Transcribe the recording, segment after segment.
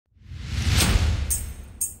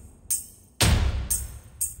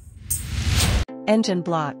Engine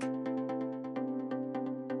block.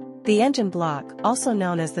 The engine block, also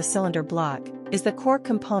known as the cylinder block, is the core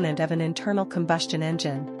component of an internal combustion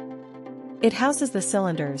engine. It houses the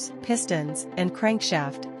cylinders, pistons, and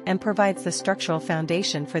crankshaft, and provides the structural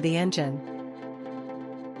foundation for the engine.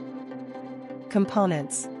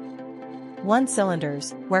 Components: 1.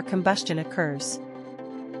 Cylinders, where combustion occurs.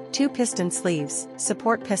 2. Piston sleeves,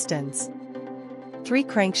 support pistons. 3.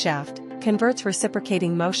 Crankshaft, converts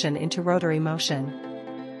reciprocating motion into rotary motion.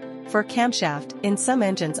 4. Camshaft, in some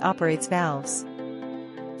engines operates valves.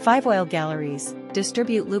 5. Oil galleries,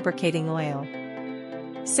 distribute lubricating oil.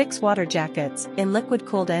 6. Water jackets, in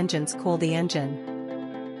liquid-cooled engines cool the engine.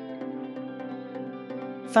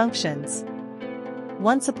 Functions: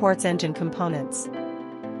 1. Supports engine components.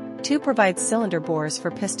 2. Provides cylinder bores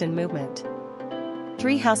for piston movement.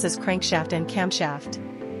 3. Houses crankshaft and camshaft.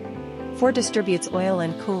 4. Distributes oil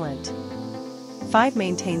and coolant. 5.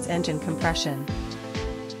 Maintains engine compression.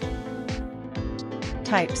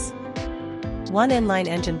 Types: 1. Inline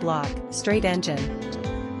engine block, straight engine.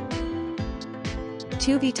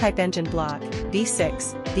 2. V-type engine block,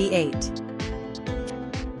 V6, V8.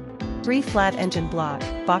 3. Flat engine block,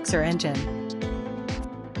 boxer engine.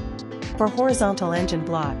 4. Horizontal engine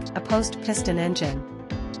block, opposed piston engine.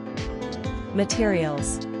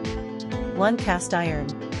 Materials: 1. Cast iron.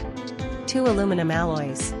 2. Aluminum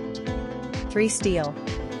alloys. 3. Steel.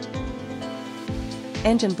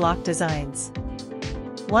 Engine block designs: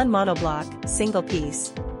 1. Monoblock, single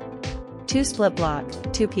piece. 2. Split block,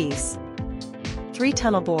 2-piece. 3.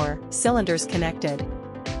 Tunnel bore, cylinders connected.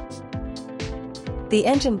 The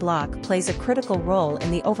engine block plays a critical role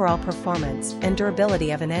in the overall performance and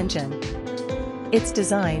durability of an engine. Its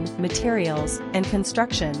design, materials, and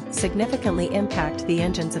construction significantly impact the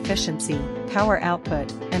engine's efficiency, power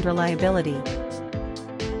output, and reliability.